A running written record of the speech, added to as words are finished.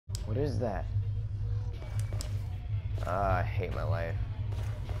What is that? I hate my life.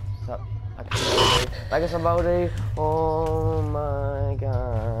 Sup? Like a somebody. Oh my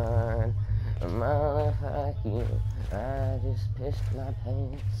god. Motherfucker. I just pissed my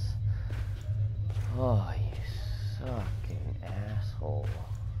pants. Oh, you sucking asshole.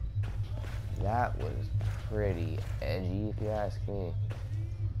 That was pretty edgy, if you ask me.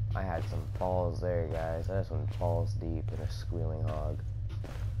 I had some balls there, guys. I just went balls deep in a squealing hog.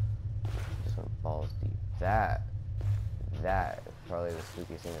 Just went balls deep. That is probably the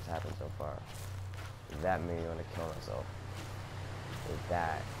spookiest thing that's happened so far. That made me want to kill myself.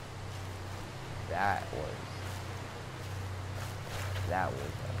 That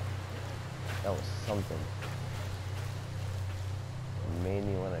was something. It made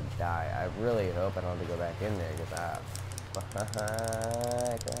me want to die. I really hope I don't have to go back in there because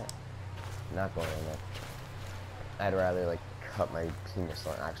not going in there. I'd rather like cut my penis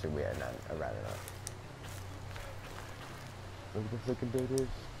on. Actually, wait, I'd rather not. Look at the flicking dogos.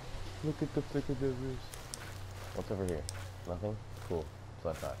 Look at the flicking dogos. What's over here? Nothing? Cool.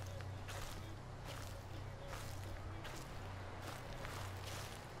 That's what I thought.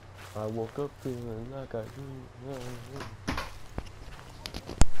 I woke up feeling like I do.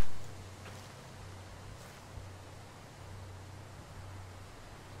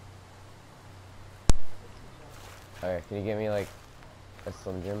 Alright, can you get me like a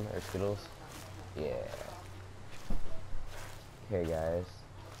Slim Jim or Skittles? Yeah. Okay guys,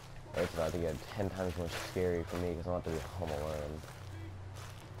 it's about to get 10 times more scary for me because I'm about to be home alone.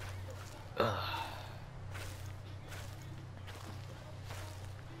 Ugh.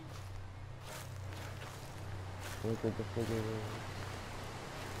 Look at the figure.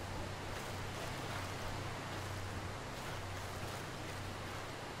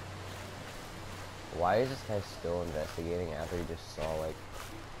 Why is this guy still investigating after he just saw like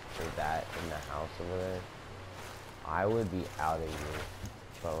that in the house over there? I would be out of here,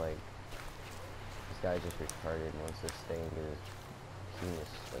 but like this guy's just retarded and wants to stay and get his penis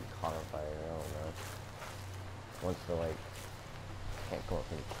like caught on fire. I don't know. Wants to like can't come up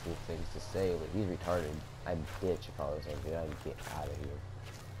with any cool things to say, but he's retarded. I'd ditch if I was like, dude, I'd get out of here.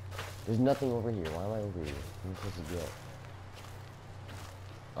 There's nothing over here. Why am I over here? I'm supposed to get.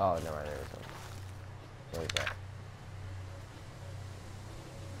 Oh, never mind. There's something. Where's that?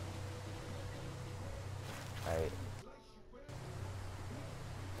 Alright.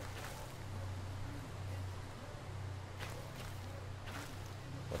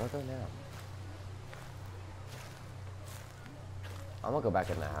 Where do I go now? I'm gonna go back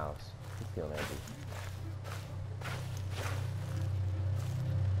in the house. I'm feeling empty.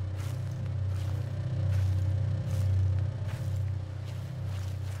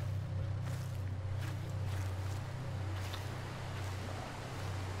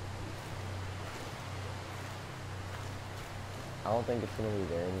 I don't think it's gonna be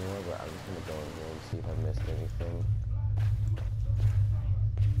there anymore, but I'm just gonna go in here and see if I missed anything.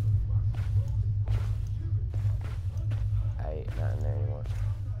 Not in there anymore.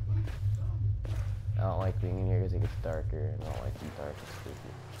 I don't like being in here because it gets darker, and I don't like being dark and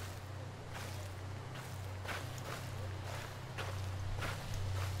spooky.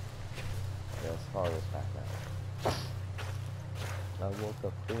 Yeah, let's follow this back now. I woke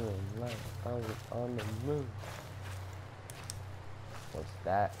up feeling like I was on the moon. What's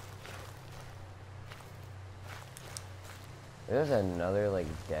that? There's another like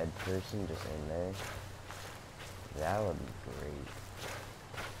dead person just in there. That would be great.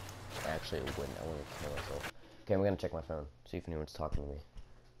 Actually, it wouldn't. I want to kill myself. Okay, I'm gonna check my phone. See if anyone's talking to me.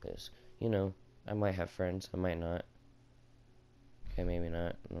 Because, you know, I might have friends. I might not. Okay, maybe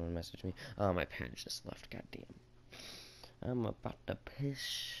not. No one messaged me. Oh, my parents just left. Goddamn. I'm about to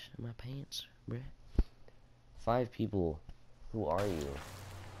piss my pants, bruh. 5 people. Who are you?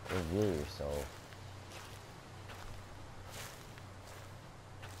 Reveal yourself.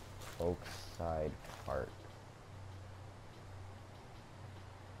 Oakside Park.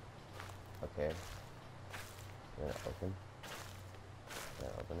 Okay. You're gonna open? Can I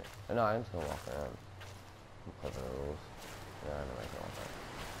open it? Oh, no, I'm just gonna walk around. I'm clever the rules. No, I'm not gonna walk around.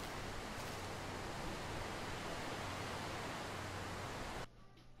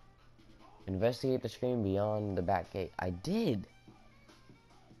 Investigate the screen beyond the back gate. I did!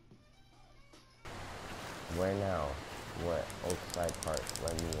 Where now? What? Oakside Park.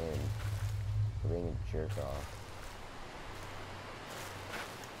 Let me in. For being a jerk off.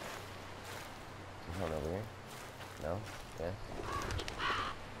 Is someone over here? No? Yes?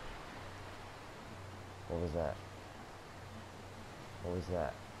 What was that? What was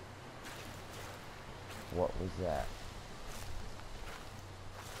that? What was that?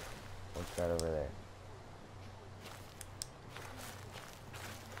 right over there.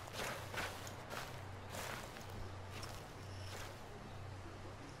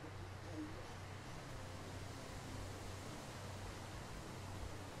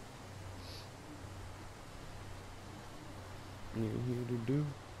 You're here to do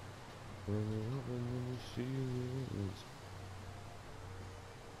when you're open and you see.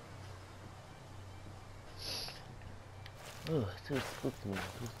 Oh, too spooky,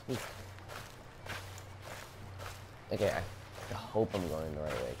 too spooky. Okay, I hope I'm going the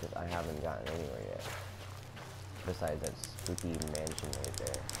right way, because I haven't gotten anywhere yet. Besides that spooky mansion right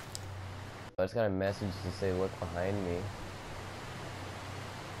there. I just got a message to say look behind me.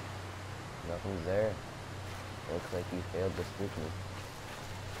 Nothing's there. Looks like you failed to spook me.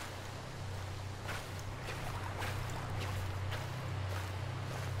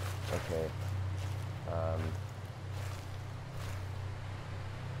 Okay.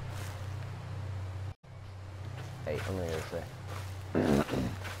 Hey, I'm gonna go this way.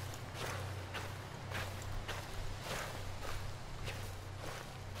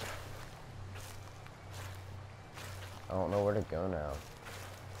 I don't know where to go now.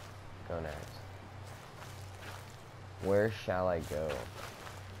 Go next. Where shall I go?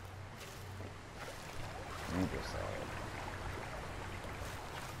 You decide.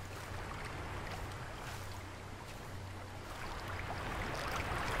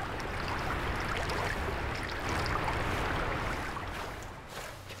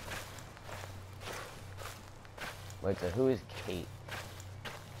 Wait, so who is Kate?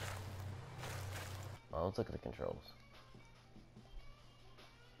 Well, let's look at the controls.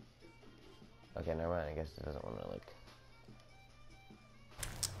 Okay, never mind. I guess it doesn't want to like.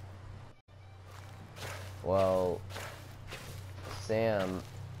 Well, Sam,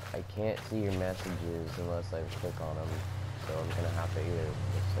 I can't see your messages unless I click on them, so I'm gonna have to either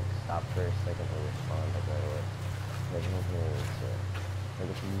just like stop for a second or respond like right away. Like, like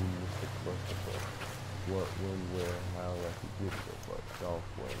if you missed the question, what, when, where, how, like you give it, what,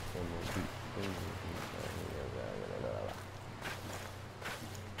 software, can they be?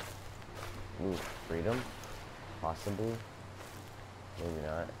 Ooh, freedom? Possibly? Maybe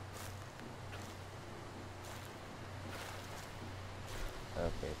not.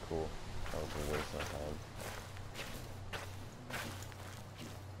 Okay, cool. That was a waste of time.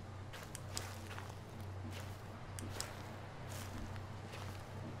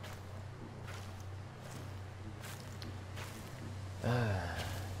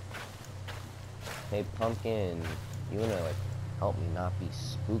 Hey, Pumpkin, you wanna like help me not be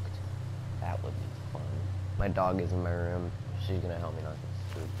spooked? That would be fun. My dog is in my room. She's gonna help me not get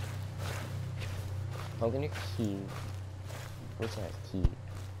spooked. Pumpkin, you're cute. What's that key?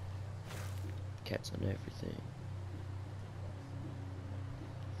 Cats on everything.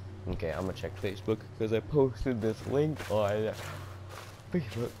 Okay, I'm gonna check Facebook because I posted this link on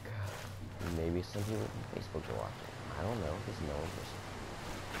Facebook. Maybe some people on Facebook are watching. I don't know. There's no one listening.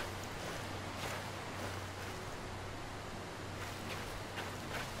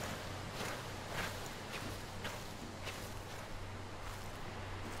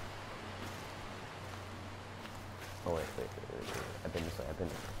 Oh wait. I've been this way. I am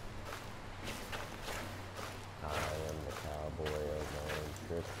the cowboy of my own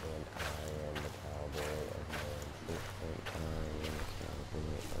trip, and I am the cowboy of my own trip, and I am the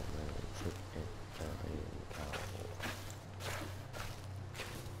cowboy of my own trip, and I am the cowboy.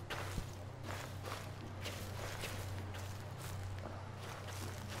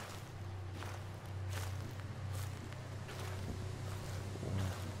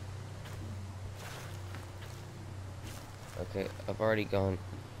 Okay, I've already gone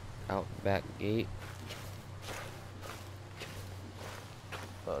out back gate.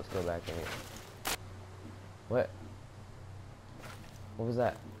 Well, let's go back in here. What? What was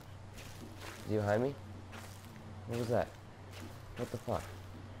that? Is he behind me? What was that? What the fuck?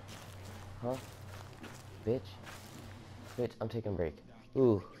 Huh? Bitch? Bitch, I'm taking a break.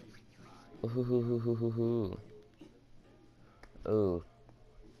 Ooh. Ooh. Ooh.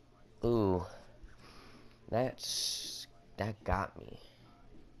 Ooh. That got me.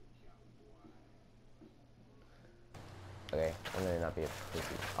 Okay, I'm gonna not be a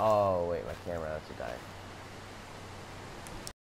pussy. Oh, wait, my camera has to die.